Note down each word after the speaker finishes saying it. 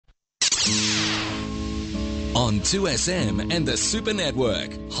On 2SM and the Super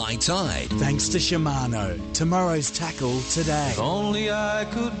Network, High Tide. Thanks to Shimano. Tomorrow's tackle today. If only I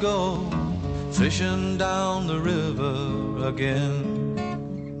could go fishing down the river again.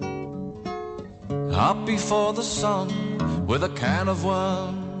 Up before the sun with a can of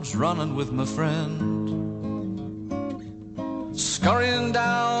worms, running with my friend. Scurrying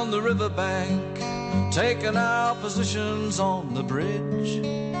down the riverbank, taking our positions on the bridge.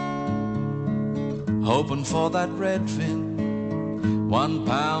 Hoping for that redfin, 1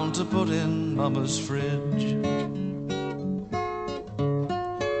 pound to put in Mama's fridge.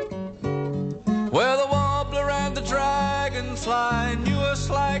 Where the warbler and the dragonfly knew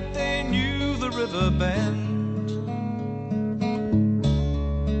us like they knew the river bend.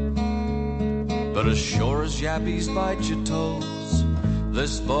 But as sure as yabbies bite your toes,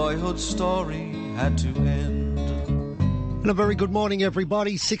 this boyhood story had to end. And a very good morning,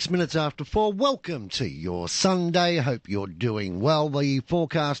 everybody. 6 minutes after 4. Welcome to your Sunday. Hope you're doing well. The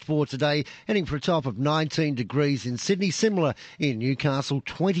forecast for today, heading for a top of 19 degrees in Sydney, similar in Newcastle,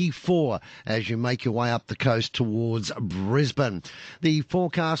 24 as you make your way up the coast towards Brisbane. The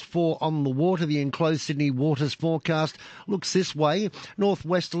forecast for on the water, the enclosed Sydney waters forecast, looks this way.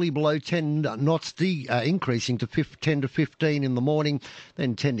 Northwesterly below 10 knots, increasing to 10 to 15 in the morning,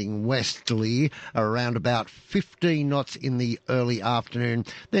 then tending westerly around about 15 knots in the early afternoon,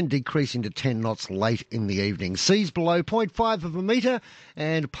 then decreasing to 10 knots late in the evening. Seas below 0.5 of a metre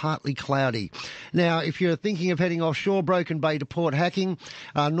and partly cloudy. Now, if you're thinking of heading offshore, Broken Bay to Port Hacking,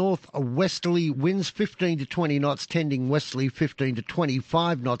 northwesterly winds 15 to 20 knots, tending westerly 15 to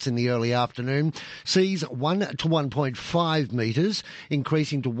 25 knots in the early afternoon. Seas 1 to 1.5 metres,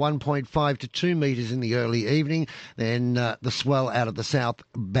 increasing to 1.5 to 2 metres in the early evening. Then the swell out of the south,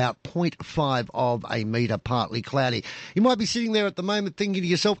 about 0.5 of a metre, partly cloudy. You might be sitting there at the moment thinking to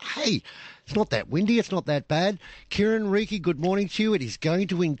yourself, hey, it's not that windy, it's not that bad. Kieran Reiki, good morning to you. It is going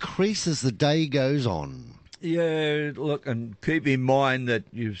to increase as the day goes on. Yeah, look, and keep in mind that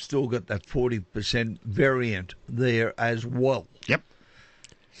you've still got that 40% variant there as well. Yep.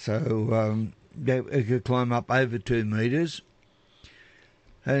 So it could climb up over 2 metres,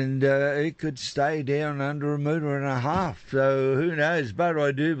 and it could stay down under 1.5 metres. So who knows? But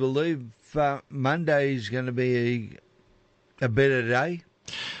I do believe Monday is going to be a better day.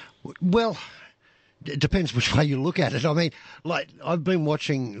 Well, it depends which way you look at it. I mean, like, I've been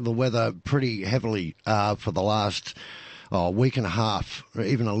watching the weather pretty heavily for the last week and a half, or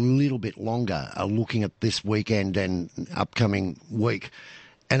even a little bit longer, looking at this weekend and upcoming week.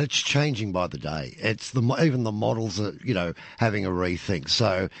 And it's changing by the day. It's even the models are, having a rethink.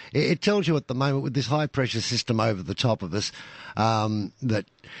 So it tells you at the moment with this high pressure system over the top of us that,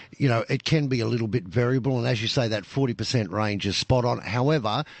 it can be a little bit variable. And as you say, that 40% range is spot on.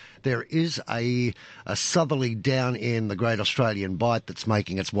 However, there is a southerly down in the Great Australian Bight that's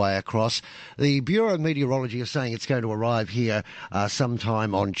making its way across. The Bureau of Meteorology is saying it's going to arrive here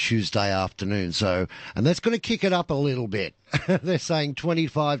sometime on Tuesday afternoon. And that's going to kick it up a little bit. They're saying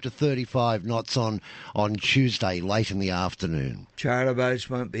 25 to 35 knots on Tuesday, late in the afternoon. Charter boats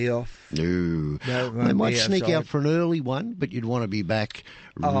won't be off. No. They might sneak out for an early one, but you'd want to be back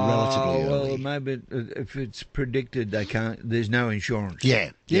relatively early. Well, maybe if it's predicted they can't, there's no insurance.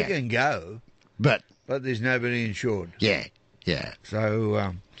 Yeah. You can go, but there's nobody insured. Yeah.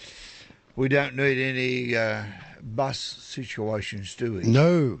 So we don't need any bus situations, do we?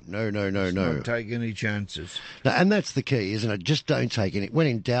 No. Not take any chances. No, and that's the key, isn't it? Just don't take any. When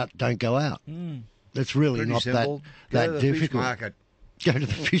in doubt, don't go out. It's really pretty not simple. that Go to the difficult. Fish market. Go to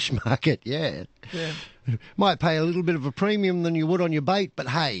the fish market, yeah. Might pay a little bit of a premium than you would on your bait, but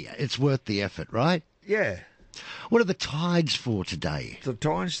hey, it's worth the effort, right? Yeah. What are the tides for today? The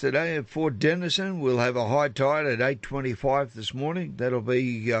tides today at Port Denison, we'll have a high tide at 8:25 this morning. That'll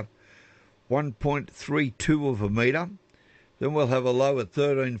be 1.32 of a metre. Then we'll have a low at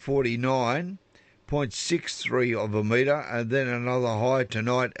 13:49, 0.63 of a metre, and then another high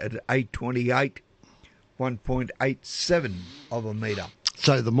tonight at 8:28, 1.87 of a metre.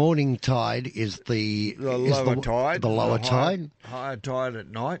 So the morning tide is the lower tide. The lower tide. Higher tide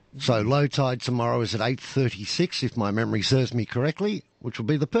at night. So low tide tomorrow is at 8:36, if my memory serves me correctly, which will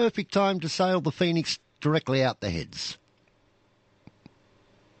be the perfect time to sail the Phoenix directly out the heads.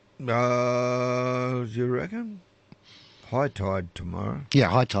 Do you reckon? High tide tomorrow. Yeah,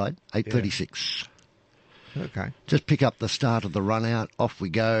 high tide, 8:36. Yeah. Okay. Just pick up the start of the run out, off we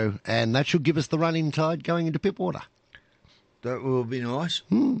go, and that should give us the run-in tide going into Pittwater. That will be nice.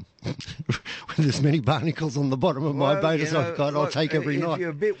 With as many barnacles on the bottom of my boat as I've got, I'll take every night. If you're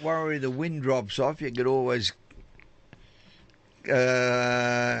a bit worried the wind drops off, you could always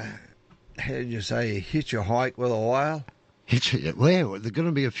head did you say, hitch a hike with a whale? Well, there are going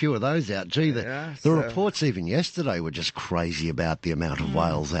to be a few of those out. Gee, the reports even yesterday were just crazy about the amount of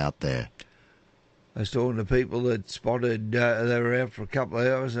whales out there. I was talking to people that spotted, they were out for a couple of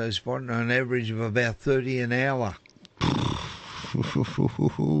hours, they spotted an average of about 30 an hour.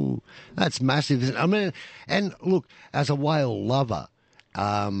 That's massive, isn't it? I mean, and look, as a whale lover,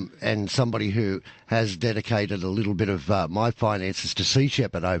 and somebody who has dedicated a little bit of my finances to Sea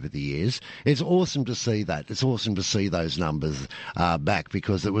Shepherd over the years, it's awesome to see that. It's awesome to see those numbers back,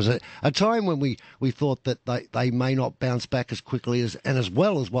 because it was a time when we thought that they may not bounce back as quickly and as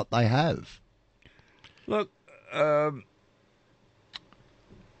well as what they have. Look,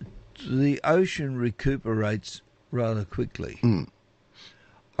 the ocean recuperates rather quickly.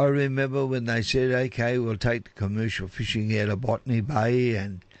 I remember when they said, okay, we'll take the commercial fishing out of Botany Bay,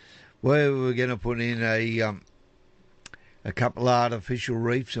 and we were going to put in a couple of artificial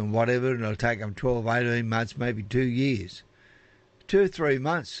reefs and whatever, and it'll take them 12, 18 months, maybe 2 years. 2 or 3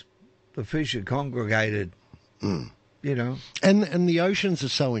 months, the fish are congregated. You know. And the oceans are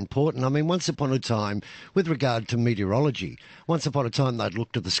so important. I mean, once upon a time, with regard to meteorology, once upon a time they'd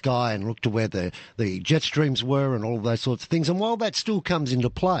look to the sky and look to where the jet streams were and all of those sorts of things. And while that still comes into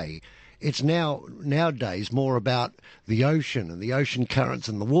play, it's nowadays more about the ocean and the ocean currents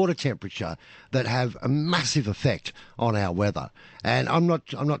and the water temperature that have a massive effect on our weather. And I'm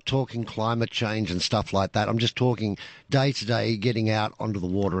not talking climate change and stuff like that. I'm just talking day to day, getting out onto the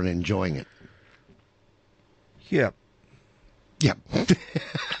water and enjoying it. Yeah. Yep.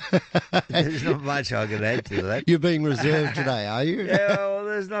 There's not much I can add to that. You're being reserved today, are you? Yeah, well,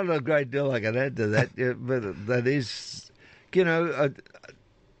 there's not a great deal I can add to that, but that is, you know,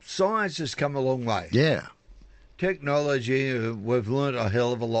 science has come a long way. Yeah. Technology, we've learnt a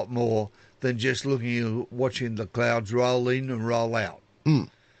hell of a lot more than just watching the clouds roll in and roll out. You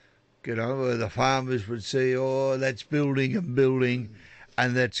know, the farmers would see, oh, that's building and building,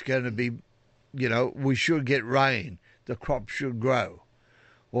 and that's going to be, you know, we should get rain. The crop should grow.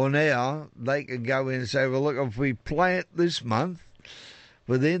 Well, now they can go in and say, well, look, if we plant this month,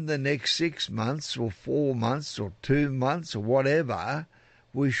 within the next 6 months or 4 months or 2 months or whatever,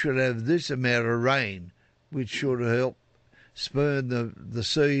 we should have this amount of rain, which should help spurn the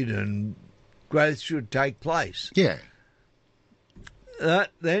seed and growth should take place. Yeah.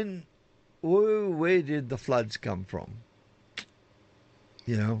 Then, where did the floods come from?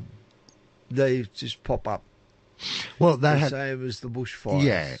 You know, they just pop up. Well, the same as the bushfires.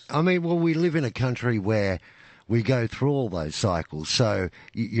 Yeah. I mean, well, we live in a country where we go through all those cycles, so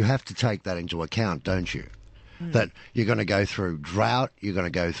you have to take that into account, don't you? That you're going to go through drought, you're going to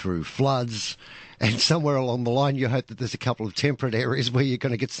go through floods, and somewhere along the line you hope that there's a couple of temperate areas where you're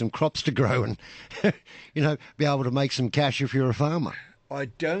going to get some crops to grow and, you know, be able to make some cash if you're a farmer. I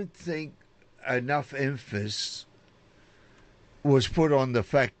don't think enough emphasis was put on the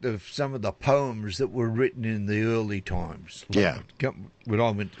fact of some of the poems that were written in the early times. When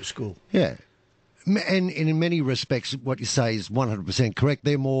I went to school. Yeah. And in many respects, what you say is 100% correct.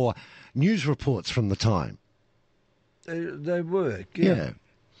 They're more news reports from the time. They were, yeah.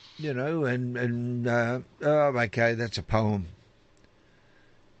 You know, okay, that's a poem.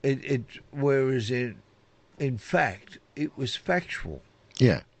 Whereas in fact, it was factual.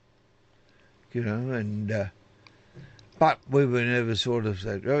 Yeah. You know, and... But we were never sort of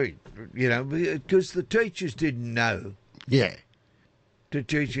said, oh, you know, because the teachers didn't know. Yeah. To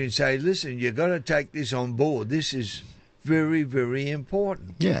teach you and say, listen, you've got to take this on board. This is very, very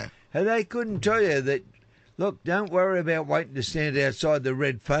important. Yeah. And they couldn't tell you that, look, don't worry about waiting to stand outside the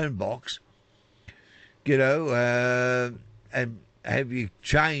red phone box, you know, and have you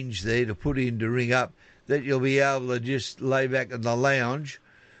change there to put in to ring up, that you'll be able to just lay back in the lounge.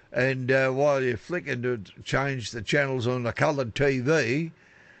 And while you're flicking to change the channels on the coloured TV,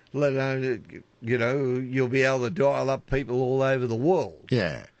 let alone, you know, you'll be able to dial up people all over the world.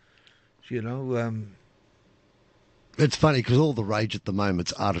 Yeah. You know, it's funny because all the rage at the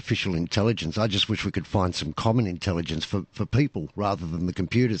moment's artificial intelligence. I just wish we could find some common intelligence for people rather than the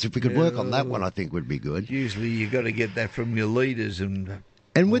computers. If we could work on that one, I think would be good. Usually you've got to get that from your leaders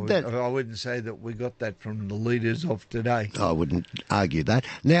And with that, I wouldn't say that we got that from the leaders of today. I wouldn't argue that.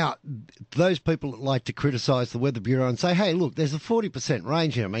 Now, those people that like to criticise the Weather Bureau and say, hey, look, there's a 40%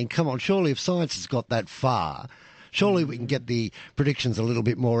 range here. I mean, come on, surely if science has got that far, surely we can get the predictions a little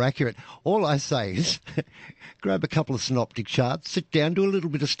bit more accurate. All I say is grab a couple of synoptic charts, sit down, do a little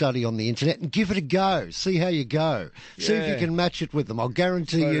bit of study on the internet and give it a go. See how you go. Yeah. See if you can match it with them. I'll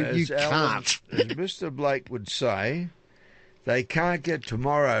guarantee you can't. As Mr. Blake would say, They can't get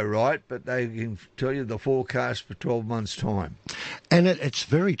tomorrow right, but they can tell you the forecast for 12 months' time. And it's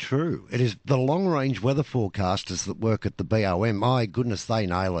very true. It is the long-range weather forecasters that work at the BOM. My goodness, they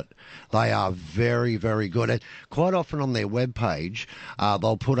nail it. They are very, very good. And quite often on their webpage,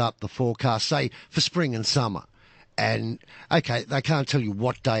 they'll put up the forecast, say, for spring and summer. And, okay, they can't tell you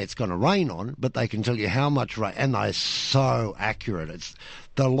what day it's going to rain on, but they can tell you how much rain. And they're so accurate.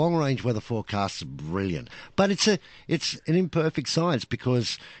 The long-range weather forecasts are brilliant. But it's an imperfect science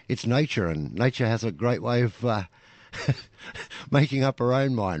because it's nature, and nature has a great way of making up her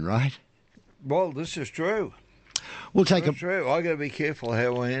own mind, right? Well, this is true. We'll take That's true. I got to be careful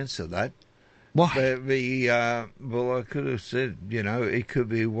how I answer that. Why? Well, I could have said, it could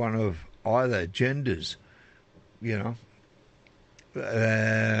be one of either genders, So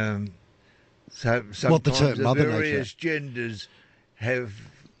sometimes the term Mother various Nature genders have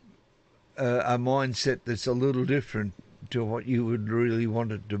a mindset that's a little different to what you would really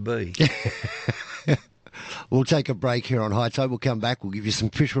want it to be. We'll take a break here on High Tide. We'll come back. We'll give you some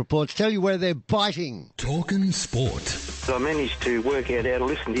fish reports, tell you where they're biting. Talking sport. I managed to work out how to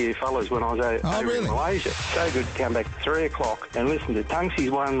listen to you fellas when I was over in Malaysia. So good to come back at 3 o'clock and listen to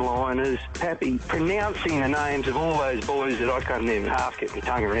Tungsy's one-liners, Pappy pronouncing the names of all those boys that I couldn't even half get my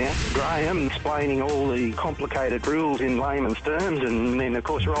tongue around. Graham explaining all the complicated rules in layman's terms, and then, of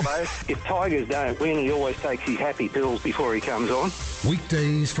course, Robbo. If Tigers don't win, he always takes his happy pills before he comes on.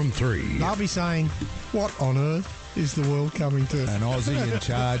 Weekdays from 3. I'll be saying, what on earth is the world coming to? An Aussie in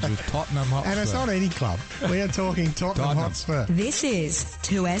charge with Tottenham Hotspur. And it's not any club. We are talking Tottenham Hotspur. This is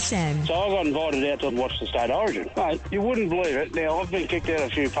 2SM. So I got invited out to watch the State Origin. Mate, you wouldn't believe it. Now, I've been kicked out of a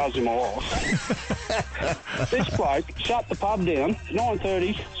few pubs in my life. This bloke shut the pub down,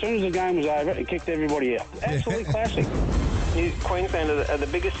 9:30, as soon as the game was over, and kicked everybody out. Absolutely classic. Queensland are the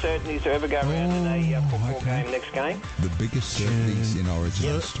biggest certainties to ever go around in a football game next game. The biggest certainties in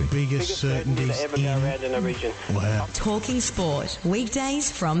Origin history. Biggest certainties to ever go around in Origin. Wow. Talking sport,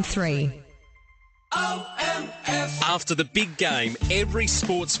 weekdays from 3. After the big game, every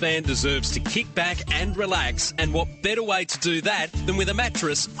sports fan deserves to kick back and relax, and what better way to do that than with a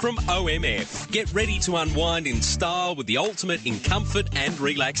mattress from OMF. Get ready to unwind in style with the ultimate in comfort and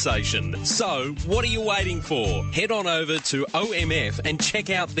relaxation. So, what are you waiting for? Head on over to OMF and check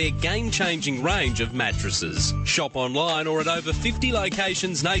out their game-changing range of mattresses. Shop online or at over 50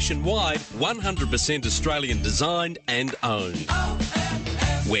 locations nationwide, 100% Australian designed and owned.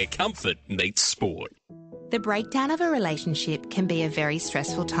 Where comfort meets sport. The breakdown of a relationship can be a very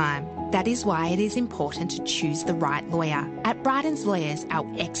stressful time. That is why it is important to choose the right lawyer. At Bryden's Lawyers, our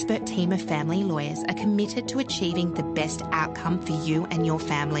expert team of family lawyers are committed to achieving the best outcome for you and your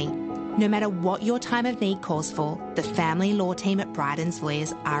family. No matter what your time of need calls for, the family law team at Bryden's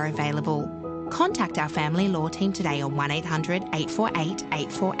Lawyers are available. Contact our family law team today on 1800 848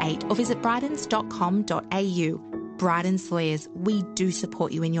 848 or visit brydens.com.au. Bryden's Lawyers, we do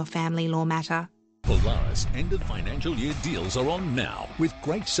support you in your family law matter. Polaris end of financial year deals are on now with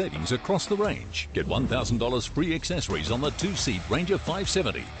great savings across the range. Get $1,000 free accessories on the 2-seat Ranger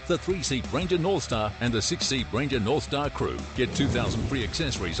 570, the 3-seat Ranger Northstar and the 6-seat Ranger Northstar Crew. Get $2,000 free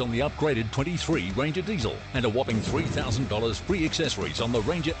accessories on the upgraded 23 Ranger Diesel and a whopping $3,000 free accessories on the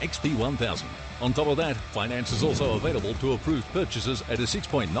Ranger XP 1000. On top of that, finance is also available to approved purchases at a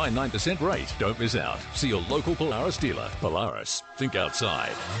 6.99% rate. Don't miss out. See your local Polaris dealer. Polaris, think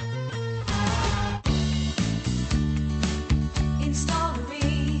outside.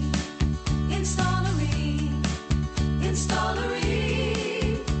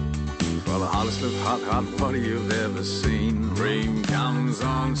 Well, the hottest of hot butter you've ever seen. Ream comes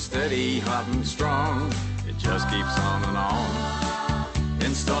on steady, hot and strong. It just keeps on and on.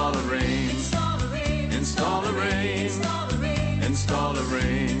 Install a Ream. Install a Ream. Install a Ream. Install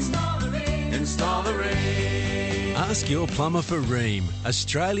a Ream. Ask your plumber for Ream,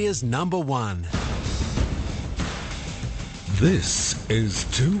 Australia's #1. This is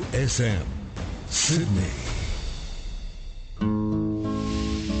 2SM Sydney.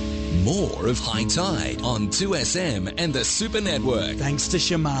 More of High Tide on 2SM and the Super Network. Thanks to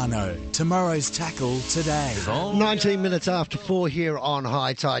Shimano. Tomorrow's tackle today. 19 minutes after 4 here on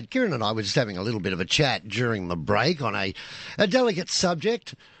High Tide. Kieran and I were just having a little bit of a chat during the break on a delicate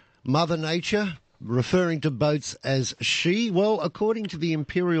subject, Mother Nature. Referring to boats as she. Well, according to the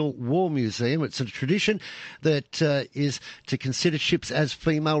Imperial War Museum, it's a tradition that is to consider ships as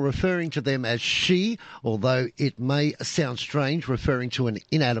female, referring to them as she, although it may sound strange referring to an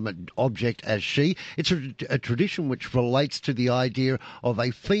inanimate object as she. It's a tradition which relates to the idea of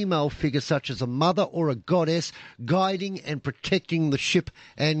a female figure such as a mother or a goddess guiding and protecting the ship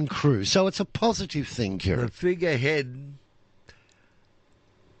and crew. So it's a positive thing, Kieran. The figurehead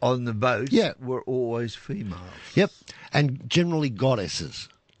on the boats Yeah. were always females. Yep, and generally goddesses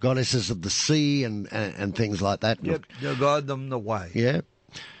of the sea and things like that. Yep, they guide them the way. Yeah,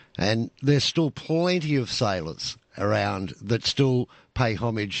 and there's still plenty of sailors around that still pay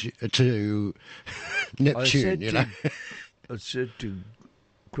homage to Neptune, I said to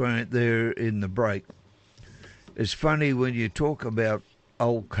Grant there in the break, it's funny when you talk about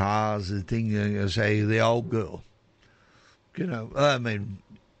old cars and things, you say the old girl. I mean,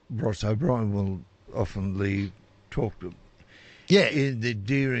 Ross O'Brien will often talk to in the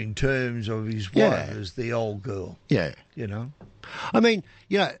endearing terms of his wife as the old girl. Yeah. I mean,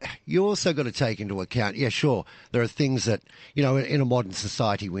 you also got to take into account, sure, there are things that, in a modern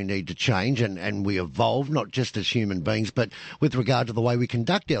society we need to change and we evolve, not just as human beings, but with regard to the way we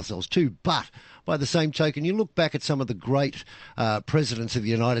conduct ourselves too. But by the same token, you look back at some of the great presidents of the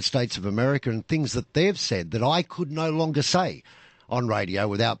United States of America and things that they've said that I could no longer say on radio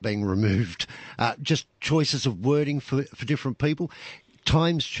without being removed. Just choices of wording for different people.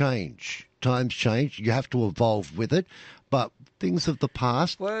 Times change. You have to evolve with it. But things of the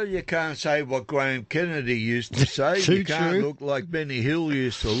past... Well, you can't say what Graham Kennedy used to say. You can't look like Benny Hill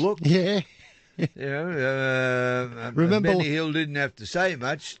used to look. Yeah. Remember, Benny Hill didn't have to say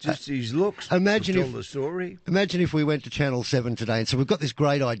much, just his looks tell the story. Imagine if we went to Channel 7 today and said, we've got this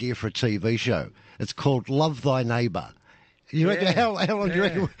great idea for a TV show. It's called Love Thy Neighbour. You reckon how long do you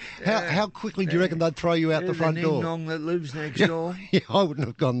reckon? How quickly do you reckon they'd throw you out the front door? Ding-dong that lives next door. Yeah, I wouldn't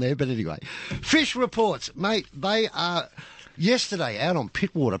have gone there, but anyway. Fish reports, mate. They are yesterday out on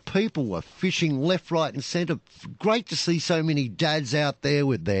Pittwater. People were fishing left, right, and centre. Great to see so many dads out there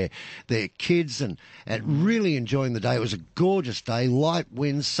with their kids and really enjoying the day. It was a gorgeous day. Light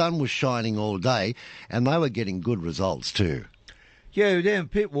winds, sun was shining all day, and they were getting good results too. Yeah, down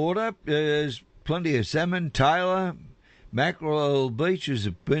Pittwater, there's plenty of salmon, tailor. Mackerel Beach has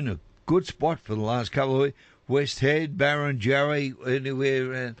been a good spot for the last couple of weeks. West Head, Barrenjoey,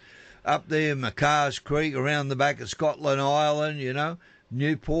 anywhere up there, Macars Creek, around the back of Scotland Island,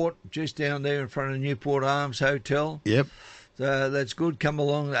 Newport, just down there in front of Newport Arms Hotel. Yep. So that's good. Come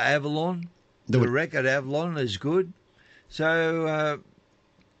along to Avalon. The wreck at Avalon is good. So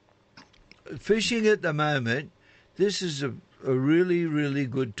fishing at the moment, this is a really, really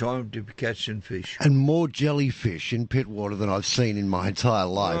good time to be catching fish. And more jellyfish in Pittwater than I've seen in my entire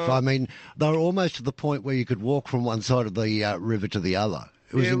life. I mean, they were almost to the point where you could walk from one side of the river to the other.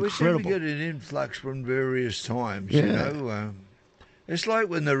 It was incredible. We seem to get an influx from various times, It's like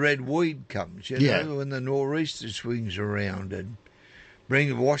when the red weed comes, when the nor'easter swings around and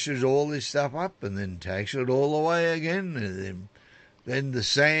washes all this stuff up and then takes it all away again, and then the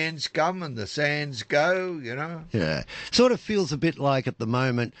sands come and the sands go, Yeah. Sort of feels a bit like at the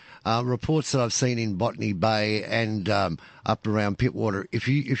moment, reports that I've seen in Botany Bay and up around Pittwater, if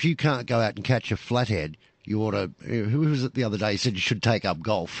you can't go out and catch a flathead, you ought to, who was it the other day said you should take up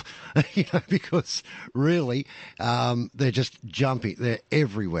golf, because really they're just jumping. They're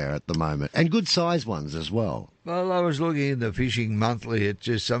everywhere at the moment, and good size ones as well. Well, I was looking in the Fishing Monthly at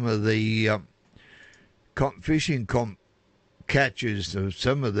just some of the fishing catches of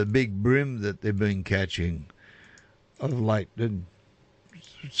some of the big brim that they've been catching of late.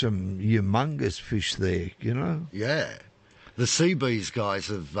 Some humongous fish there, Yeah. The Seabees guys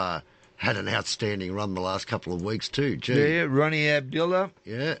have had an outstanding run the last couple of weeks too. Gee. Yeah, Ronnie Abdullah.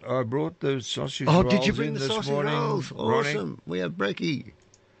 Yeah. I brought the sausage rolls. Oh, did you bring the sausage morning, rolls? Ronnie. Awesome. We have brekkie.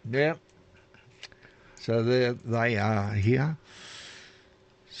 Yeah. So they are here.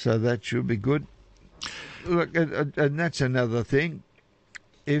 So that should be good. Look, and that's another thing.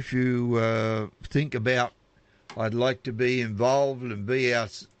 If you think about, I'd like to be involved and be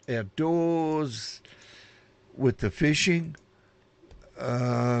outdoors with the fishing,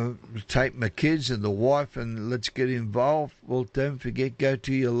 take my kids and the wife and let's get involved. Well, don't forget, go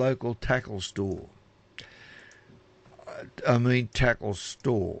to your local tackle store. I mean tackle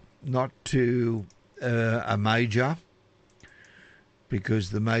store, not to a major, because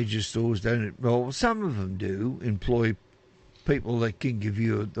the major stores don't, well, some of them do employ people that can give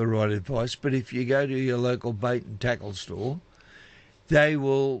you the right advice, but if you go to your local bait and tackle store, they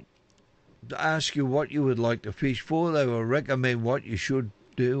will ask you what you would like to fish for. They will recommend what you should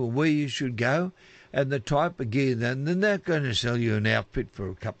do or where you should go and the type of gear. Then they're not going to sell you an outfit for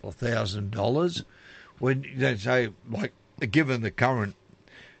a couple of $1,000 when they say, like, given the current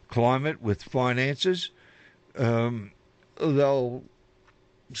climate with finances, they'll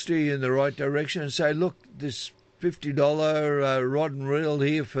steer you in the right direction and say, look, this $50 rod and reel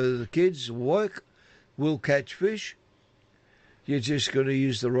here for the kids will catch fish. You're just going to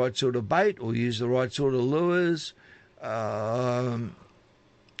use the right sort of bait or use the right sort of lures.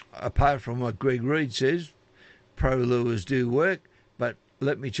 apart from what Greg Reid says, pro lures do work. But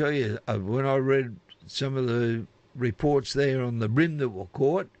let me tell you, when I read some of the reports there on the brim that were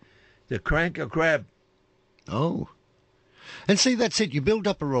caught, the crank a crab. Oh. And see, that's it. You build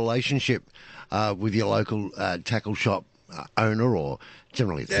up a relationship with your local tackle shop owner, or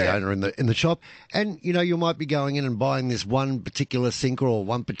generally it's the owner in the shop, and you might be going in and buying this one particular sinker or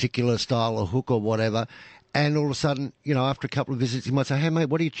one particular style of hook or whatever, and all of a sudden, after a couple of visits, you might say, "Hey mate,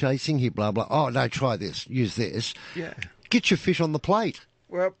 what are you chasing here?" Blah blah. "Oh no, try this. Use this." Yeah. Get your fish on the plate.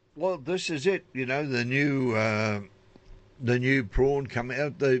 Well, this is it. The new prawn come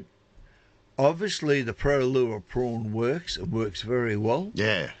out. Obviously the pro lure prawn works. It works very well.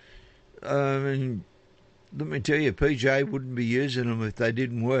 Yeah. Let me tell you, PJ wouldn't be using them if they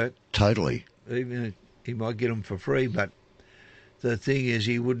didn't work. Totally. Even he might get them for free, but the thing is,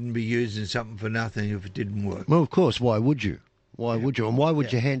 he wouldn't be using something for nothing if it didn't work. Well, of course. Why would you? Why would you? And why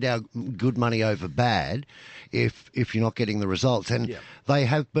would you hand out good money over bad if you're not getting the results? And they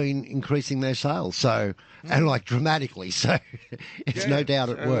have been increasing their sales, so and dramatically. So it's no doubt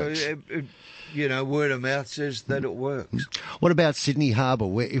it works. Word of mouth says that it works. What about Sydney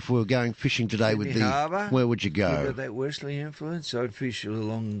Harbour? If we were going fishing today Sydney Harbour, where would you go? You've got that Wesley influence. I'd fish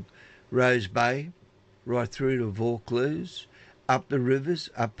along Rose Bay, right through to Vaucluse, up the rivers,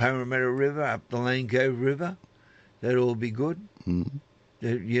 up Parramatta River, up the Lane Cove River. That'd all be good. Mm.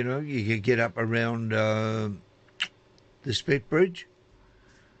 You could get up around the Spit Bridge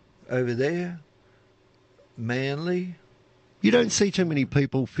over there, Manly. You don't see too many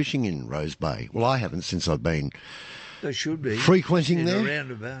people fishing in Rose Bay. Well, I haven't since I've been. They should be frequenting there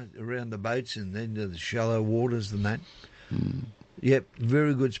around the boats and then to the shallow waters and that. Mm. Yep,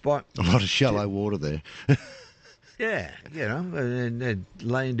 very good spot. A lot of shallow water there. Yeah, and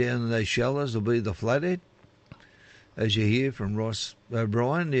laying down in those shallows will be the flathead, as you hear from Ross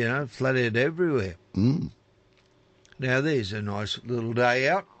O'Brien. Flathead everywhere. Mm. Now there's a nice little day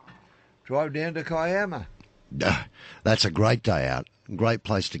out. Drive down to Kiama. That's a great day out. Great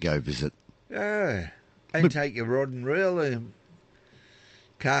place to go visit. Yeah. And take your rod and reel and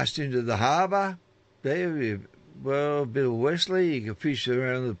cast into the harbour. There, a bit of Wesley. You can fish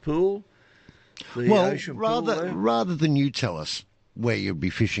around the pool. Ocean pool there. Rather than you tell us where you'll be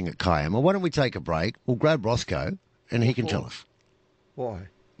fishing at Kiama, why don't we take a break? We'll grab Roscoe and he can tell us. Why?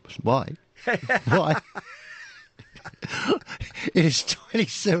 Why? Why? It is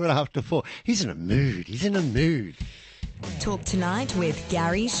 27 after 4. He's in a mood. Talk tonight with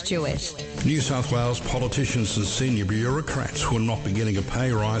Gary Stewart. New South Wales politicians and senior bureaucrats will not be getting a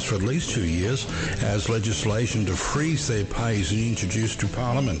pay rise for at least 2 years as legislation to freeze their pay is introduced to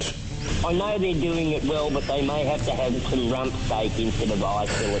Parliament. I know they're doing it well, but they may have to have some rump steak instead of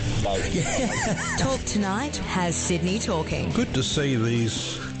isolate steak. Talk Tonight has Sydney talking. Good to see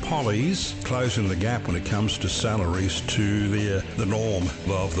these pollies closing the gap when it comes to salaries to the norm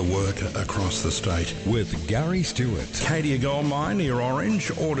of the work across the state. With Gary Stewart. Cadia Gold Mine near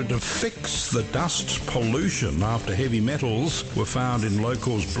Orange ordered to fix the dust pollution after heavy metals were found in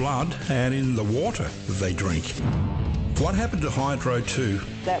locals' blood and in the water they drink. What happened to Hydro 2?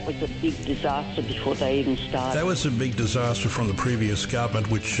 That was a big disaster before they even started. That was a big disaster from the previous government,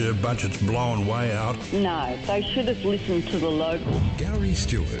 which budget's blown way out. No, they should have listened to the locals. Gary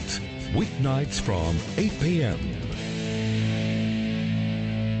Stewart, weeknights from 8 p.m.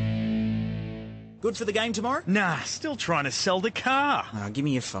 Good for the game tomorrow? Nah, still trying to sell the car. Give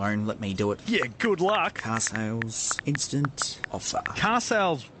me your phone, let me do it. Yeah, good luck. Car sales, instant offer. Car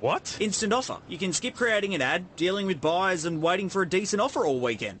sales what? Instant offer. You can skip creating an ad, dealing with buyers and waiting for a decent offer all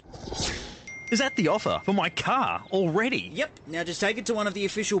weekend. Is that the offer for my car already? Yep. Now just take it to one of the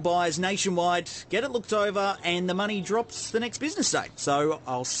official buyers nationwide, get it looked over, and the money drops the next business day. So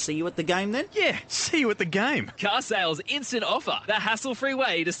I'll see you at the game then? Yeah, see you at the game. Car Sales Instant Offer. The hassle-free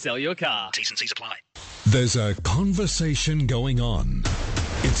way to sell your car. T's and C's apply. There's a conversation going on.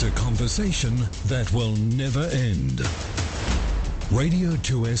 It's a conversation that will never end. Radio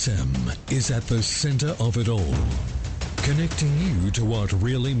 2SM is at the centre of it all, connecting you to what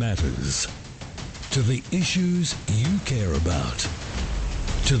really matters. To the issues you care about.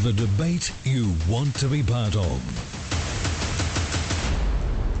 To the debate you want to be part of.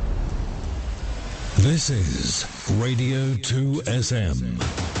 This is Radio 2SM.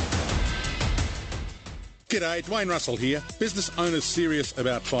 G'day, Dwayne Russell here. Business owners serious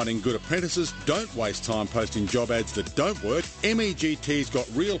about finding good apprentices, don't waste time posting job ads that don't work. MEGT's got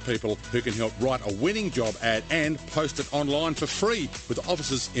real people who can help write a winning job ad and post it online for free. With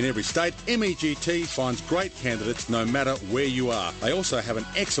offices in every state, MEGT finds great candidates no matter where you are. They also have an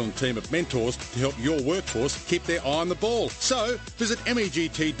excellent team of mentors to help your workforce keep their eye on the ball. So visit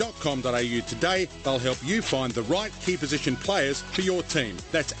MEGT.com.au today. They'll help you find the right key position players for your team.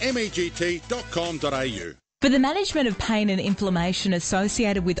 That's MEGT.com.au. For the management of pain and inflammation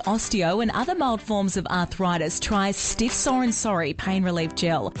associated with osteo and other mild forms of arthritis, try Stiff Sore and Sorry Pain Relief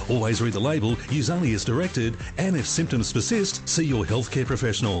Gel. Always read the label, use only as directed, and if symptoms persist, see your healthcare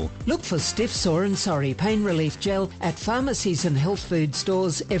professional. Look for Stiff Sore and Sorry Pain Relief Gel at pharmacies and health food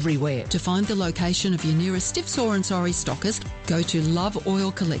stores everywhere. To find the location of your nearest Stiff Sore and Sorry stockist, go to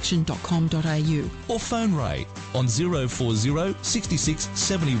loveoilcollection.com.au or phone Ray on 040 66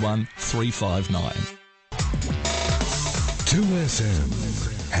 71 359.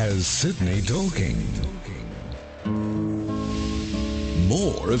 2SM has Sydney talking.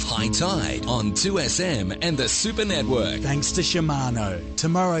 More of High Tide on 2SM and the Super Network. Thanks to Shimano.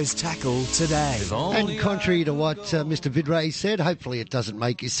 Tomorrow's tackle today. And contrary to what Mr. Vidray said, hopefully it doesn't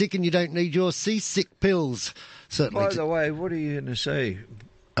make you sick and you don't need your seasick pills. Certainly. By the way, what are you going to say?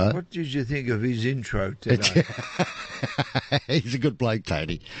 What did you think of his intro today? He's a good bloke,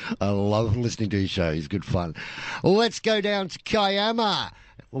 Tony. I love listening to his show. He's good fun. Let's go down to Kiama.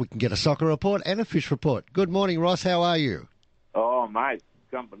 We can get a soccer report and a fish report. Good morning, Ross. How are you? Oh, mate,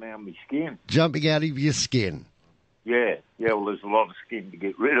 jumping out of my skin. Jumping out of your skin. Yeah, well, there's a lot of skin to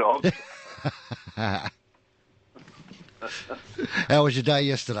get rid of. How was your day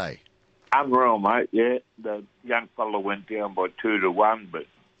yesterday? Unreal, mate, yeah. The young fella went down by 2-1, but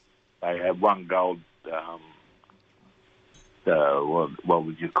they had one goal, what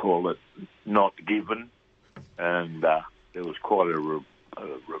would you call it, not given. And there was quite a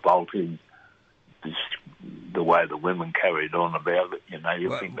revolting, the way the women carried on about it. You know,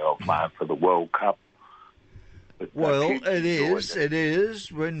 you think they were playing for the World Cup. But well, it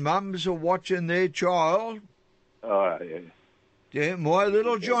is when mums are watching their child. Oh, yeah. Yeah, my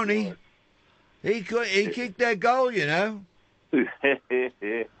little Johnny, he kicked that goal, you know.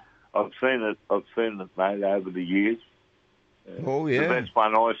 Yeah. I've seen it, mate, over the years. Oh, yeah. The best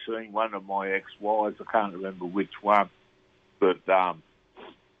one I've seen, one of my ex-wives, I can't remember which one, but the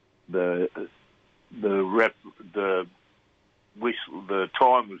whistle, the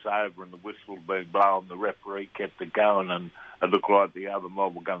time was over and the whistle had been blown. The referee kept it going, and it looked like the other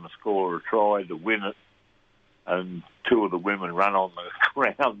mob were going to score a try to win it. And two of the women ran on the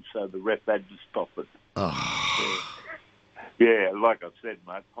ground, so the ref had to stop it. Oh. Yeah, like I said,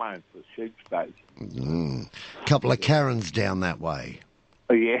 mate, playing for sheep station. Couple of Karens down that way.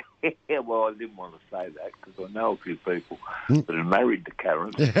 Oh, yeah. Well, I didn't want to say that because I know a few people that are married to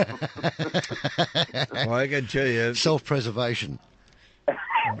Karens. Well, I can tell you. Self-preservation.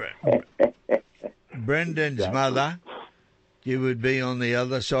 Brendan's mother, you would be on the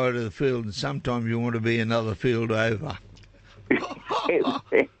other side of the field, and sometimes you want to be another field over.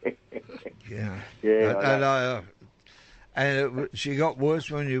 Yeah. She got worse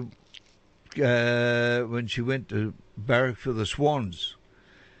when she went to barrack for the Swans.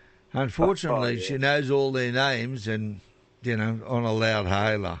 Unfortunately, she knows all their names and, you know, on a loud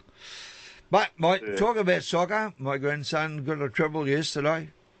hailer. But, talk about soccer. My grandson got a treble yesterday.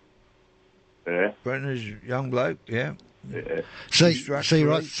 Yeah. Brendan's young bloke, yeah. Yeah. See, Ross,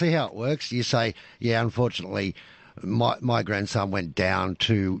 see how it works? You say, yeah, unfortunately, my grandson went down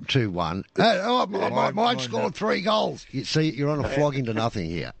 2-1. Mine scored 3 goals. You see, you're on a flogging to nothing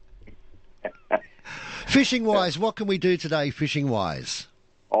here. Fishing-wise, what can we do today, fishing-wise?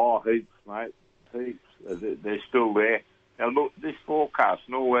 Oh, heaps, mate. Heaps. They're still there. Now, look, this forecast,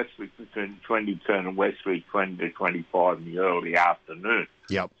 northwesterly between 22 and westerly 20 to 25 in the early afternoon.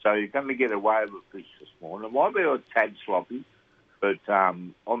 Yep. So you're going to get away with fish this morning. It might be a tad sloppy, but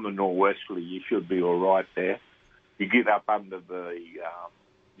on the northwesterly, you should be all right there. You get up under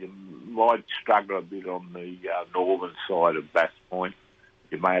you might struggle a bit on the northern side of Bass Point.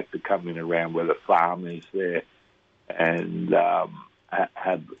 You may have to come in around where the farm is there and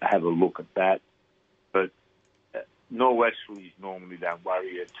have a look at that. But northwesterlies normally don't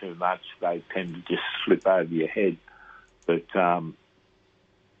worry you too much. They tend to just slip over your head. But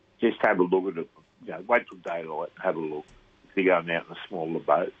just have a look at it. You know, wait till daylight and have a look. If you're going out in a smaller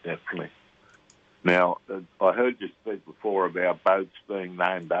boat, definitely. Now, I heard you speak before about boats being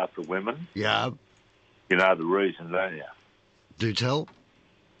named after women. Yeah. You know the reason, don't you? Do tell.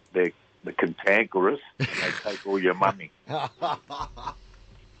 They're cantankerous and they take all your money.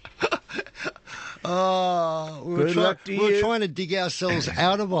 Oh, Good luck to we're you. trying to dig ourselves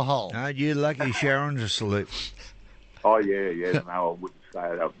out of a hole. Aren't you lucky Sharon's asleep? Oh, yeah. No, I wouldn't say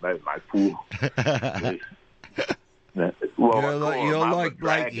that about my fool. Well, You're like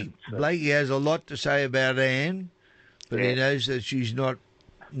Blakey. Blakey has a lot to say about Anne, but he knows that she's not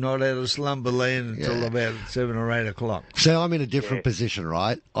out of slumberland until about 7 or 8 o'clock. So I'm in a different position,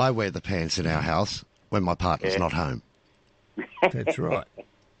 right? I wear the pants in our house when my partner's not home. That's right.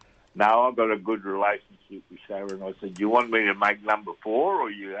 No, I've got a good relationship with Sarah, and I said, "Do you want me to make number 4, or are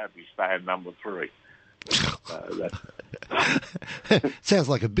you happy staying number 3?" Sounds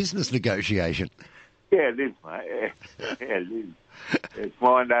like a business negotiation. Yeah, it is, mate. Yeah, it is. It's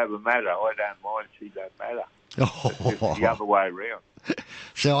mind over matter. I don't mind, she don't matter. It's the other way around.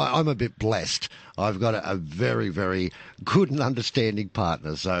 So I'm a bit blessed. I've got a very, very good and understanding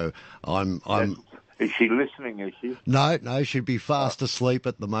partner. So I'm. Is she listening, is she? No, she'd be fast asleep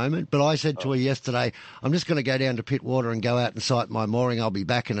at the moment. But I said to her yesterday, I'm just going to go down to Pittwater and go out and sight my mooring. I'll be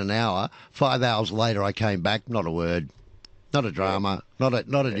back in an hour. 5 hours later, I came back. Not a word. Not a drama. Not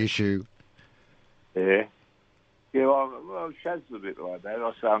an issue. Yeah. Yeah, well, Shad's a bit like that.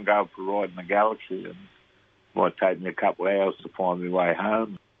 I say I'm going for a ride in the Galaxy, and it might take me a couple of hours to find my way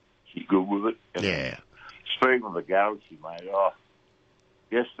home. She's good with it. Yeah. Speaking of the Galaxy, mate,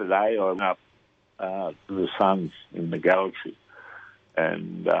 yesterday I went up to the Suns in the Galaxy,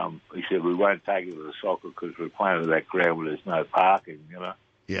 and he said, we won't take you to the soccer because we're playing at that ground where there's no parking, you know.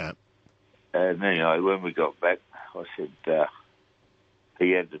 Yeah. And anyway, when we got back, I said he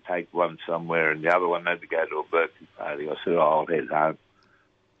had to take one somewhere and the other one had to go to a birthday party. I said, I'll head home.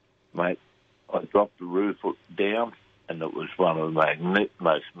 Mate, I dropped the roof down, and it was one of the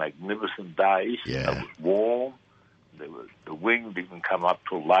most magnificent days. Yeah. It was warm. The wind didn't come up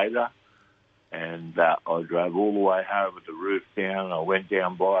till later. And I drove all the way home with the roof down. I went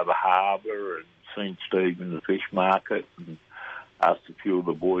down by the harbour and seen Steve in the fish market and asked a few of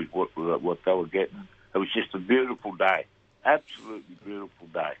the boys what they were getting. It was just a beautiful day, absolutely beautiful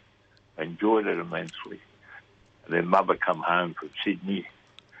day. I enjoyed it immensely. And then Mother come home from Sydney,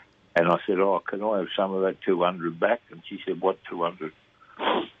 and I said, can I have some of that 200 back? And she said, what 200?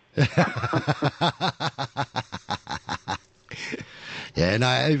 Yeah,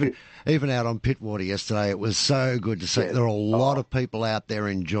 no, even out on Pittwater yesterday, it was so good to see. There are a lot of people out there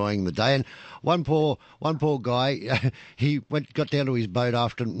enjoying the day. And one poor guy, he got down to his boat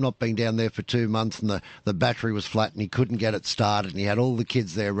after not being down there for 2 months, and the battery was flat, and he couldn't get it started, and he had all the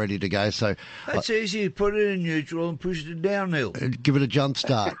kids there ready to go. So that's easy. Put it in neutral and push it downhill. Give it a jump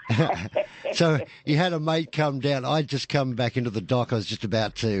start. So he had a mate come down. I'd just come back into the dock. I was just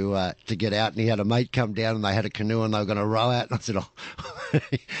about to get out, and he had a mate come down, and they had a canoe, and they were going to row out. And I said,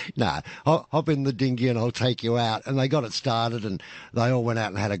 no, hop in the dinghy and I'll take you out. And they got it started, and they all went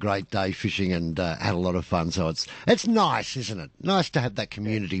out and had a great day fishing and had a lot of fun. So it's nice, isn't it? Nice to have that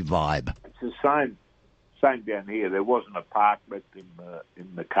community vibe. It's the same down here. There wasn't a park, but in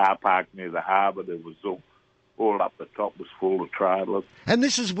the car park near the harbour, there was all up the top was full of trailers. And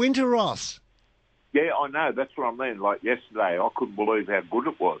this is winter, Ross. Yeah, I know. That's what I mean. Like yesterday, I couldn't believe how good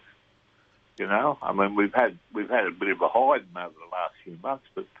it was. You know, I mean, we've had a bit of a hiding over the last few months,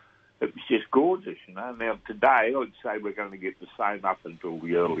 but it was just gorgeous, you know. Now, today, I'd say we're going to get the same up until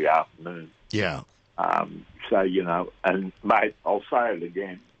the early afternoon. Yeah. So, you know, and, mate, I'll say it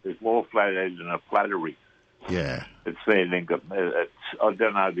again. There's more flatheads than a flattery. Yeah. It's there. I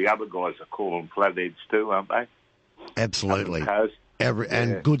don't know, the other guys are calling flatheads too, aren't they? Absolutely.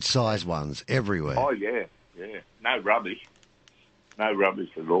 And good-sized ones everywhere. Oh, yeah. No rubbish. No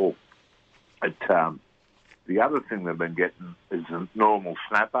rubbish at all. The other thing they've been getting is a normal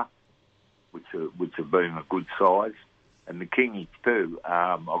snapper, which have been a good size, and the kingies too.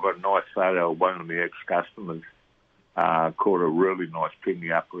 I've got a nice photo of one of the ex-customers caught a really nice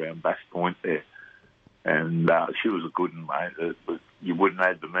kingy up around Bass Point there, and she was a good one, mate. You wouldn't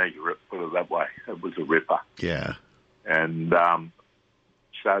have to measure it, put it that way. It was a ripper. Yeah. And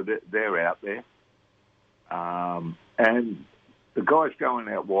so they're out there, and the guys going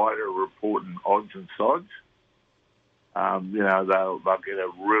out wide are reporting odds and sods. You know, they'll get a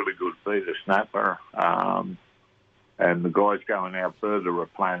really good feeder snapper. And the guys going out further are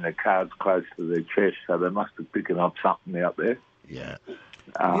playing their cards close to their chest, so they must be picking up something out there. Yeah.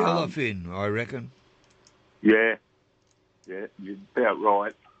 Yellowfin, I reckon. Yeah, you're about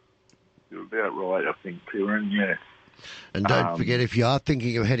right. I think, Kieran, yeah. And don't forget, if you are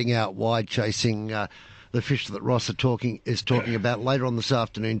thinking of heading out wide chasing the fish that Ross is talking about later on this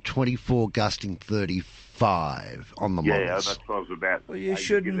afternoon, 24 gusting 35 on the models. Yeah, that's what I was about. Well, you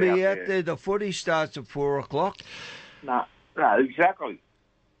shouldn't be out there. The footy starts at 4 o'clock. No, exactly.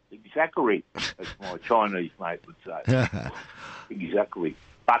 exactly, as my Chinese mate would say. Exactly.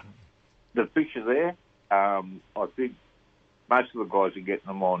 But the fish are there. I think most of the guys are getting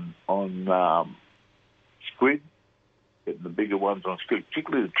them on squid, getting the bigger ones on squid,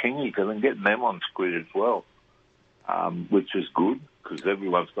 particularly the kingies, and then getting them on squid as well, which is good because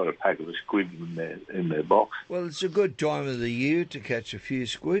everyone's got a pack of the squid in their box. Well, it's a good time of the year to catch a few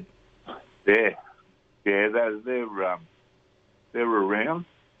squid. Yeah, they're around,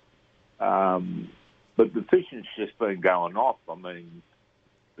 but the fishing's just been going off. I mean,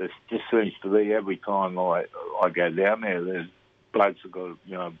 there just seems to be every time I go down there, there's blokes have got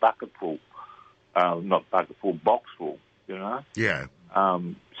bucket full, not bucket full, box full, Yeah.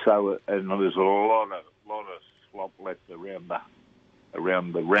 So and there's a lot of slop left around the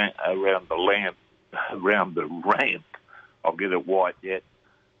ramp. I'll get it white yet,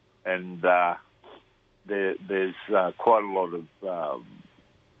 and there's quite a lot of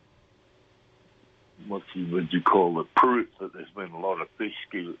what you call it, proof that there's been a lot of fish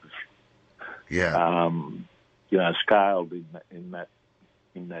skewers. Yeah. Scaled in that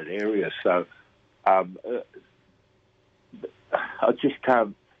area. So I just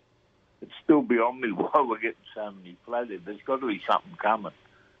can't. It's still beyond me why we're getting so many flooded. There's got to be something coming.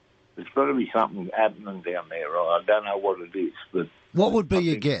 There's got to be something happening down there. I don't know what it is, but what would be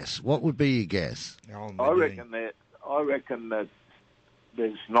your guess? What would be your guess? I reckon that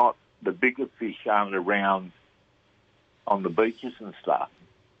there's not the bigger fish aren't around on the beaches and stuff.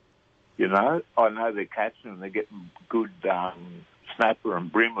 I know they're catching them. They're getting good snapper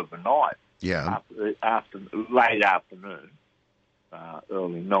and brim of the night. Yeah. After late afternoon,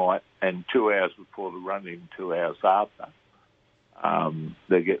 early night, and 2 hours before the run-in, 2 hours after.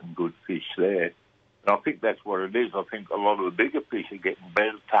 They're getting good fish there. And I think that's what it is. I think a lot of the bigger fish are getting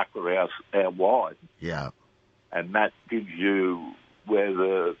better tackle out wide. Yeah. And that gives you where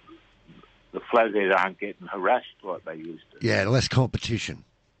the flathead aren't getting harassed like they used to. Yeah, less competition.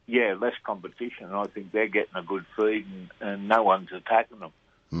 Yeah, less competition. I think they're getting a good feed and no one's attacking them.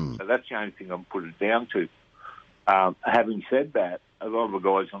 So that's the only thing I'm putting it down to. Having said that, a lot of the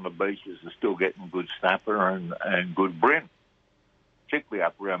guys on the beaches are still getting good snapper and good brim, particularly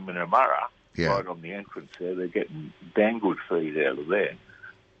up around Minamurra, right on the entrance there. They're getting dang good feed out of there.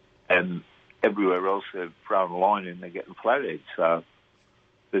 And everywhere else they're throwing a line in, they're getting flatheads. So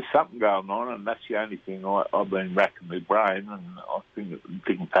there's something going on, and that's the only thing I've been racking my brain, and I think it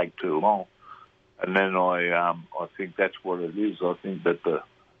didn't take too long. And then I think that's what it is. I think that the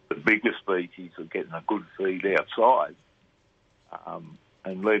bigger species are getting a good feed outside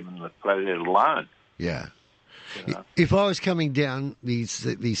and leaving the flathead alone. Yeah. If I was coming down the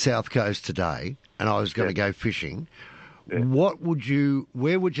south coast today and I was going to go fishing, where would you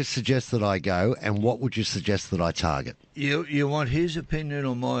suggest that I go, and what would you suggest that I target? You want his opinion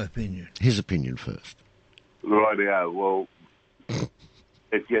or my opinion? His opinion first. Rightio. Well,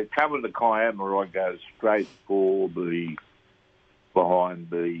 if you're coming to Kiama, I go straight for behind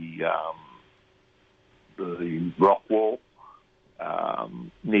the rock wall,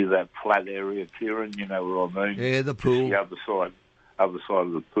 near that flat area, Kieran. You know what I mean? Yeah, the pool. The other side of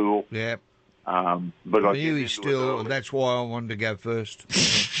the pool. Yeah. But I knew he's still, and that's why I wanted to go first.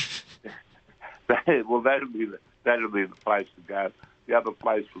 Well, that'll be the place to go. The other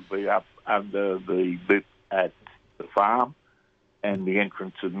place would be up under the bit at the farm and the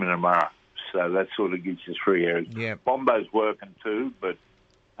entrance of Minamurra. So that sort of gives you three areas. Yeah. Bombo's working too, but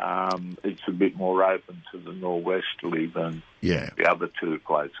it's a bit more open to the northwesterly than the other two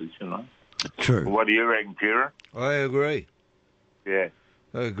places, True. What do you reckon, Kieran? I agree. Yeah.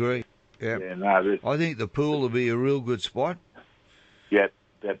 I agree. Yeah. No, I think the pool will be a real good spot. Yeah,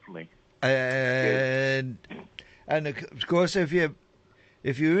 definitely. And of course, if you're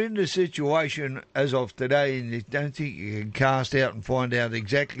in the situation as of today and you don't think you can cast out and find out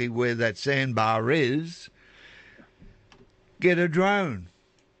exactly where that sandbar is, get a drone.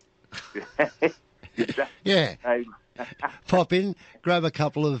 Yeah. Pop in, grab a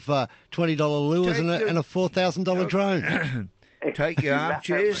couple of $20 lures and a $4,000 drone. Take your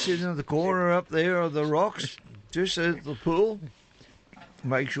armchair, sit in the corner up there of the rocks, just at the pool.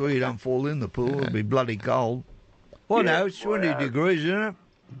 Make sure you don't fall in the pool. It'll be bloody cold. Well, no, it's 20 degrees, isn't it?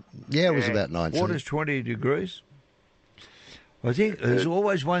 Yeah, it was about 19. Water's 20 degrees. I think there's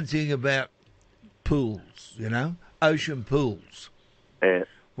always one thing about pools, ocean pools. Yeah.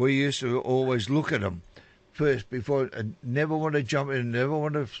 We used to always look at them first before, and never want to jump in, never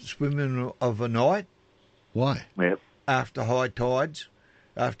want to swim in of a night. Why? Yep. After high tides,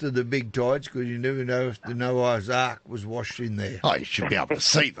 after the big tides, because you never know if the Noah's Ark was washed in there. Oh, you should be able to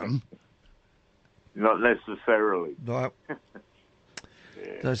see them. Not necessarily. No.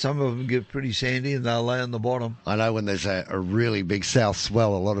 So some of them get pretty sandy and they'll lay on the bottom. I know when there's a really big south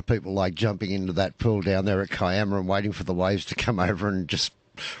swell, a lot of people like jumping into that pool down there at Kiama and waiting for the waves to come over and just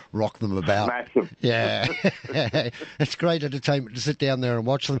rock them about. Massive. Yeah. It's great entertainment to sit down there and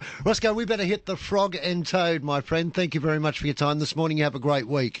watch them. Roscoe, we better hit the frog and toad, my friend. Thank you very much for your time this morning. You have a great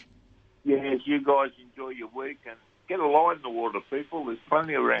week. Yes, you guys enjoy your week and get a line in the water, people. There's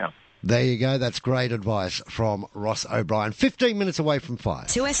plenty around. There you go. That's great advice from Ross O'Brien. 15 minutes away from 5.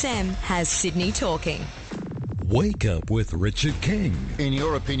 2SM has Sydney talking. Wake Up with Richard King. In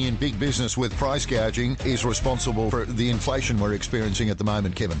your opinion, big business with price gouging is responsible for the inflation we're experiencing at the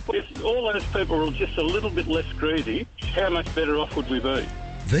moment, Kevin? If all those people were just a little bit less greedy, how much better off would we be?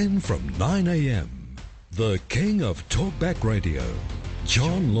 Then from 9 a.m, the king of talkback radio,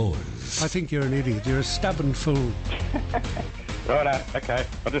 John Laws. I think you're an idiot. You're a stubborn fool. Righto, okay.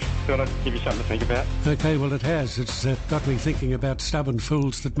 I just thought I'd give you something to think about. Okay, well, it has. It's got me thinking about stubborn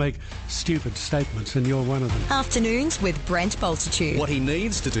fools that make stupid statements, and you're one of them. Afternoons with Brent Bultitude. What he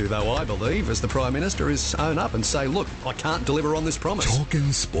needs to do, though, I believe, as the Prime Minister, is own up and say, look, I can't deliver on this promise.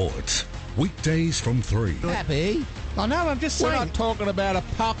 Talking sport. Weekdays from 3. Happy? I know, I'm just saying. We're not talking about a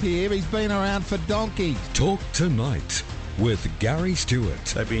pup here. He's been around for donkeys. Talk Tonight with Gary Stewart.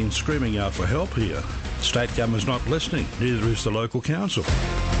 They've been screaming out for help here. State government's not listening. Neither is the local council.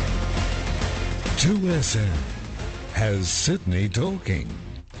 2SM has Sydney talking.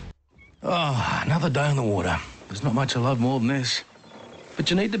 Oh, another day on the water. There's not much I love more than this. But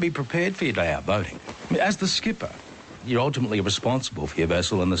you need to be prepared for your day out boating. As the skipper, you're ultimately responsible for your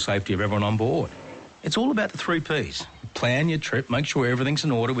vessel and the safety of everyone on board. It's all about the 3 Ps. Plan your trip, make sure everything's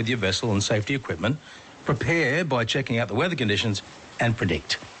in order with your vessel and safety equipment. Prepare by checking out the weather conditions, and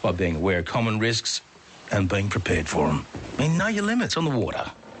predict by being aware of common risks and being prepared for them. I mean, know your limits on the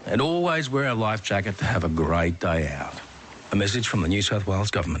water. And always wear a life jacket to have a great day out. A message from the New South Wales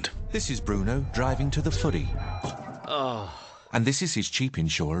Government. This is Bruno driving to the footy. Oh. And this is his cheap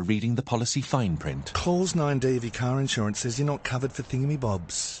insurer reading the policy fine print. Clause 9D of your car insurance says you're not covered for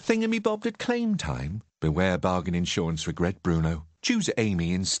thingamybobs. Thingamy-bobbed at claim time? Beware bargain insurance regret, Bruno. Choose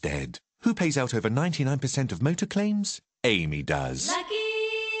Amy instead. Who pays out over 99% of motor claims? Amy does. Lucky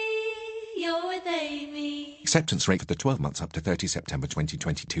you're with Amy. Acceptance rate for the 12 months up to 30 September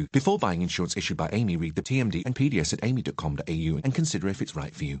 2022. Before buying insurance issued by Amy, read the TMD and PDS at amy.com.au and consider if it's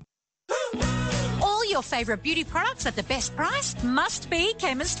right for you. All your favourite beauty products at the best price must be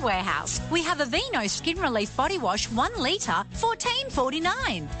Chemist Warehouse. We have Aveeno Skin Relief Body Wash 1 litre,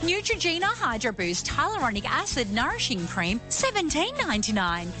 $14.49. Neutrogena Hydro Boost Hyaluronic Acid Nourishing Cream,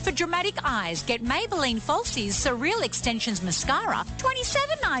 $17.99. For dramatic eyes, get Maybelline Falsies Surreal Extensions Mascara,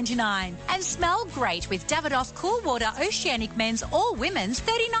 $27.99. And smell great with Davidoff Cool Water Oceanic Men's or Women's,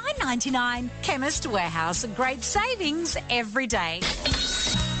 $39.99. Chemist Warehouse, great savings every day.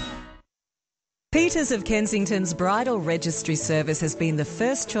 Peters of Kensington's bridal registry service has been the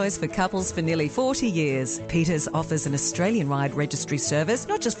first choice for couples for nearly 40 years. Peters offers an Australian-wide registry service,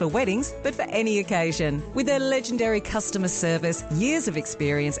 not just for weddings, but for any occasion. With their legendary customer service, years of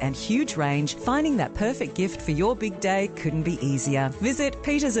experience and huge range, finding that perfect gift for your big day couldn't be easier. Visit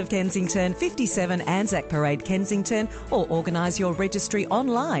Peters of Kensington, 57 Anzac Parade, Kensington, or organise your registry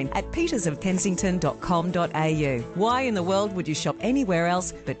online at petersofkensington.com.au. Why in the world would you shop anywhere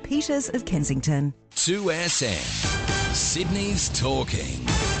else but Peters of Kensington? 2SM. Sydney's talking.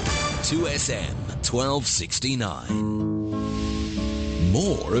 2SM 1269.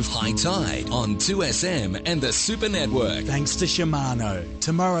 More of High Tide on 2SM and the Super Network. Thanks to Shimano.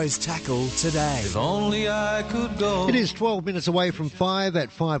 Tomorrow's tackle today. If only I could go. It is 12 minutes away from 5.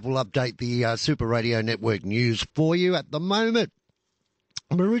 At 5, we'll update the Super Radio Network news for you. At the moment,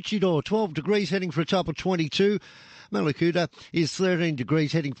 Maroochydore, 12 degrees, heading for a top of 22. Mallacoota is 13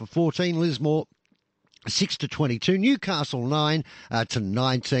 degrees, heading for 14. Lismore, 6 to 22. Newcastle, 9 to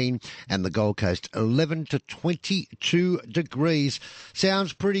 19. And the Gold Coast, 11 to 22 degrees.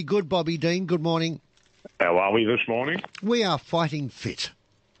 Sounds pretty good, Bobby Dean. Good morning. How are we this morning? We are fighting fit.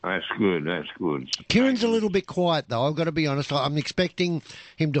 That's good, that's good. Kieran's a little bit quiet, though. I've got to be honest. I'm expecting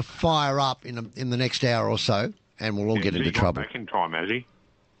him to fire up in the next hour or so, and we'll all get into trouble. Back in time, has he?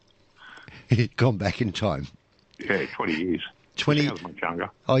 He's gone back in time. Yeah, 20 years. 20. He sounds much younger.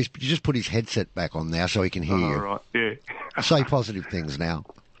 Oh, he's just put his headset back on now so he can hear you. Right, yeah. Say positive things now.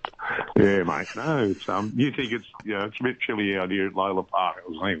 Yeah, mate. No, it's you think it's it's a bit chilly out here at Lola Park. It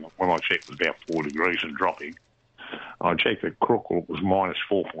was when I checked, it was about 4 degrees and dropping. I checked at Crookle, it was minus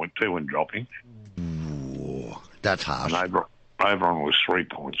 4.2 and dropping. Ooh, that's harsh. And Oberon was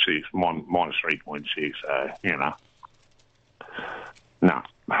 3.6, minus 3.6. You know, no,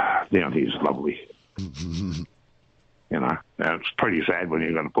 down here's lovely. You know, now it's pretty sad when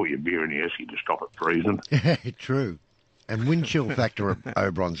you're going to put your beer in the esky to stop it freezing. True. And wind chill factor at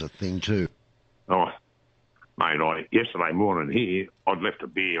Oberon's a thing too. Oh, mate, yesterday morning here, I'd left a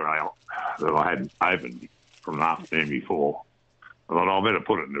beer ale that I hadn't opened from the afternoon before. I thought, I better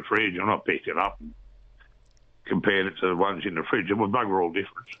put it in the fridge, and I picked it up and compared it to the ones in the fridge. They were bugger all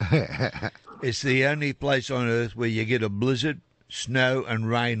different. It's the only place on earth where you get a blizzard, snow and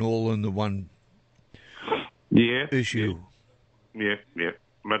rain all in the one issue. Yeah.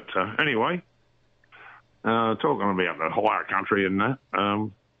 But anyway, talking about the higher country and that,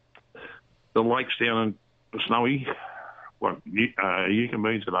 the lakes down in Snowy,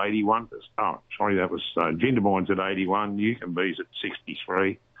 Yukonbee's at 81. Oh, sorry, that was Jindabyne's at 81, Yukonbee's at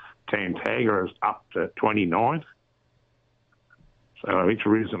 63, Tantagga is up to 29. So it's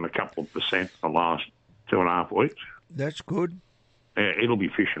risen a couple of percent the last 2.5 weeks. That's good. Yeah, it'll be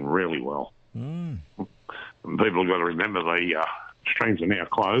fishing really well. And people have got to remember the streams are now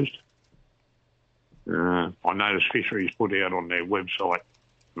closed. I noticed Fisheries put out on their website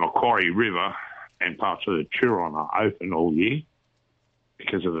Macquarie River and parts of the Turon are open all year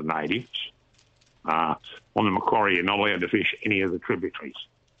because of the natives. On the Macquarie, you're not allowed to fish any of the tributaries.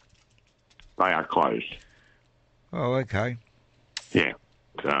 They are closed. Oh, okay. Yeah.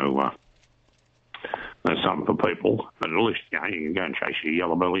 So that's something for people. But at least, you can go and chase your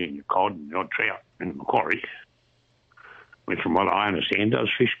yellow belly and your cod and your trout in the Macquarie, which from what I understand does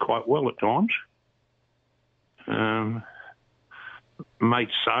fish quite well at times.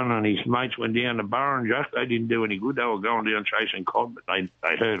 Mate's son and his mates went down to Burrinjuck. They didn't do any good. They were going down chasing cod, but they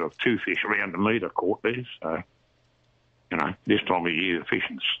heard of 2 fish around the metre caught there. So, you know, this time of year the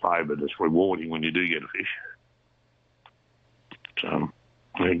fishing's slow, but it's rewarding when you do get a fish. So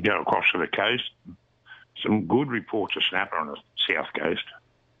we go across to the coast. Some good reports of snapper on the south coast,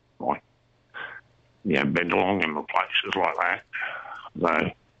 like Bendalong and the places like that.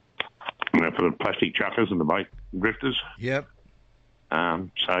 So, for the plastic chuckers and the bait drifters. Yep.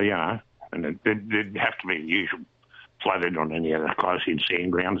 So, and it'd have to be the usual flooded on any of the close-in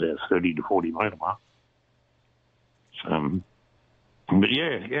sand grounds at 30 to 40 metre mark. So, but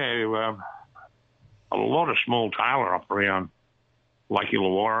a lot of small tailor up around Lake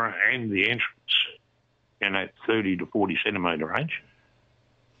Illawarra and the entrance in that 30 to 40 centimetre range.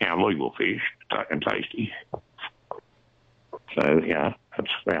 Legal fish and tasty. So,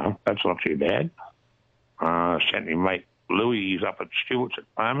 that's not too bad. Sent me mate Louis, he's up at Stewart's at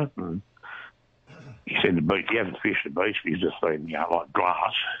the moment, and he said the beach, he hasn't fished the beach, he's just been, like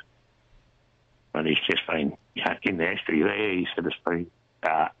glass. And he's just been in the estuary there. He said it's been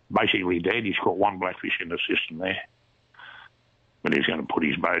basically dead. He's caught 1 blackfish in the system there. But he's going to put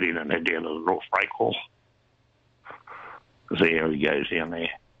his boat in and head down to the North Breakwall. See how he goes down there.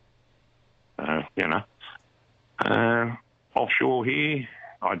 Offshore here,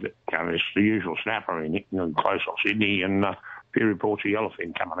 it's the usual snapper in close off Sydney, and a few reports of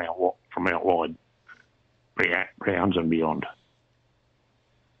yellowfin coming out from out wide, Browns and beyond.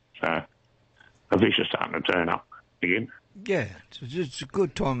 So the fish are starting to turn up again. Yeah, it's a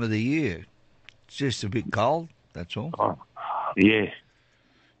good time of the year. It's just a bit cold, that's all. Oh, yeah.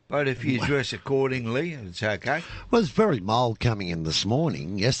 But if you dress accordingly, it's okay. Well, it's very mild coming in this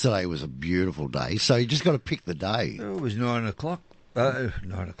morning. Yesterday was a beautiful day, so you just got to pick the day. It was 9 o'clock. 9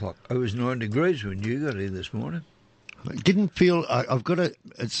 o'clock. It was 9 degrees when you got here this morning. It didn't feel, I've got to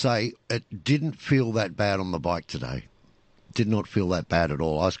say, it didn't feel that bad on the bike today. Did not feel that bad at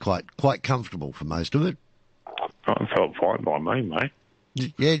all. I was quite comfortable for most of it. I felt fine by me, mate.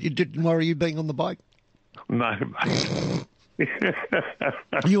 Yeah, you didn't worry you being on the bike? No, mate.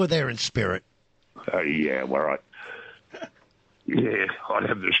 You were there in spirit. Oh, yeah, all right. Yeah, I'd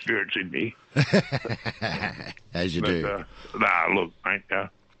have the spirits in me. As you do. Look, mate,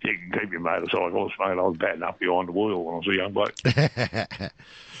 you can keep your motorcycles, mate. I was batting up behind the wheel when I was a young bloke.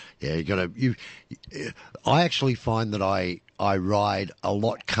 Yeah, you got to. I actually find that I ride a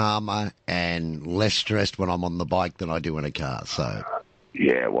lot calmer and less stressed when I'm on the bike than I do in a car. So.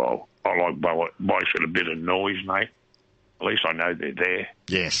 Yeah, well, I like bikes with a bit of noise, mate. At least I know they're there.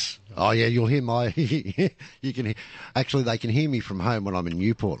 Yes. Oh, yeah, you'll hear my... you can. Actually, they can hear me from home when I'm in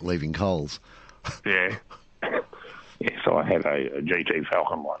Newport leaving Coles. Yeah. Yeah, so I have a GT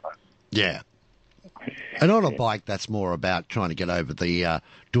Falcon like that. Yeah. And on a bike, that's more about trying to get over the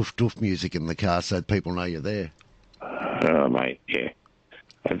doof music in the car so people know you're there. Mate, yeah.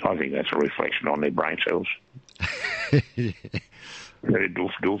 I think that's a reflection on their brain cells.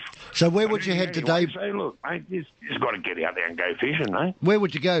 Doof. So where would you head today? Say, look, mate, you just got to get out there and go fishing, mate. Where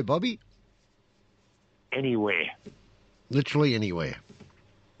would you go, Bobby? Anywhere. Literally anywhere.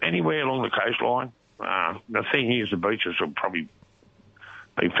 Anywhere along the coastline. The thing is, the beaches will probably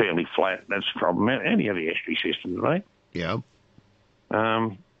be fairly flat. That's the problem. Any of the estuary systems, mate. Yeah.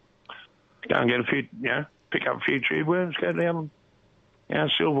 Go and get a few, pick up a few tube worms, go down,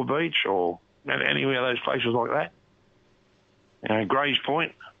 Silver Beach or anywhere of those places like that. Grays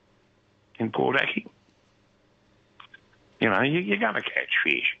Point in Port Aki. You're going to catch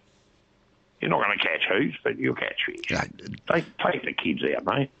fish. You're not going to catch hoops, but you'll catch fish. Take the kids out,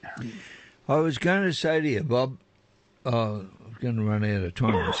 mate. I was going to say to you, Bob, I'm going to run out of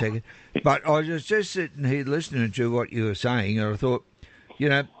time in a second, but I was just sitting here listening to what you were saying, and I thought,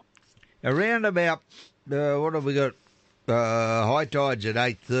 around about, what have we got, high tides at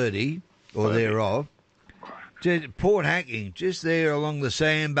 8:30 or thereof, Port Hacking, just there along the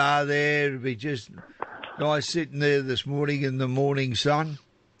sandbar there, it'd be just nice sitting there this morning in the morning sun.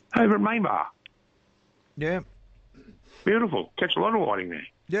 Over at Mainbar. Yeah. Beautiful. Catch a lot of whiting there.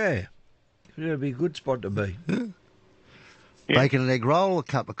 Yeah. It'd be a good spot to be. Yeah. Bacon and egg roll, a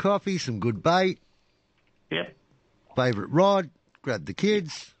cup of coffee, some good bait. Yeah. Favourite rod, grab the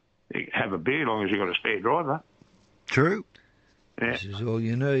kids. You can have a beer as long as you've got a spare driver. True. Yeah. This is all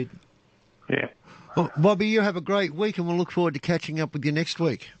you need. Yeah. Well, Bobby, you have a great week and we'll look forward to catching up with you next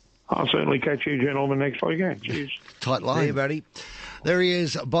week. I'll certainly catch you gentlemen next weekend. Cheers. Tight line. See you, buddy. There he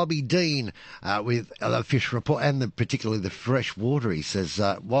is, Bobby Dean, with the fish report and particularly the fresh water. He says,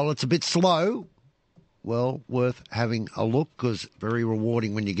 while it's a bit slow, well, worth having a look because very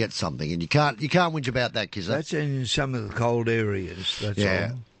rewarding when you get something. And you can't whinge about that, Kizza. That's in some of the cold areas. That's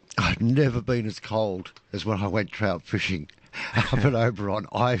all. I've never been as cold as when I went trout fishing up at Oberon.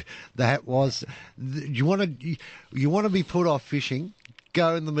 You want to be put off fishing?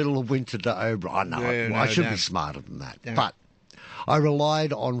 Go in the middle of winter to Oberon. I should be smarter than that. Don't. But I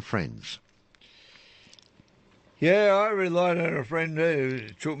relied on friends. Yeah, I relied on a friend who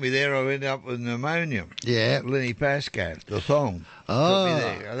took me there. I ended up with pneumonia. Yeah. Lenny Pascat, the thong. Oh. Took me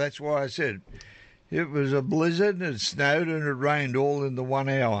there. That's why I said it was a blizzard, it snowed and it rained all in the 1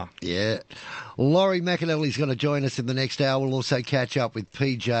 hour. Yeah. Laurie McAnally's going to join us in the next hour. We'll also catch up with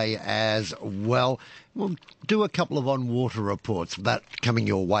PJ as well. We'll do a couple of on-water reports. That coming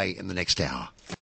your way in the next hour.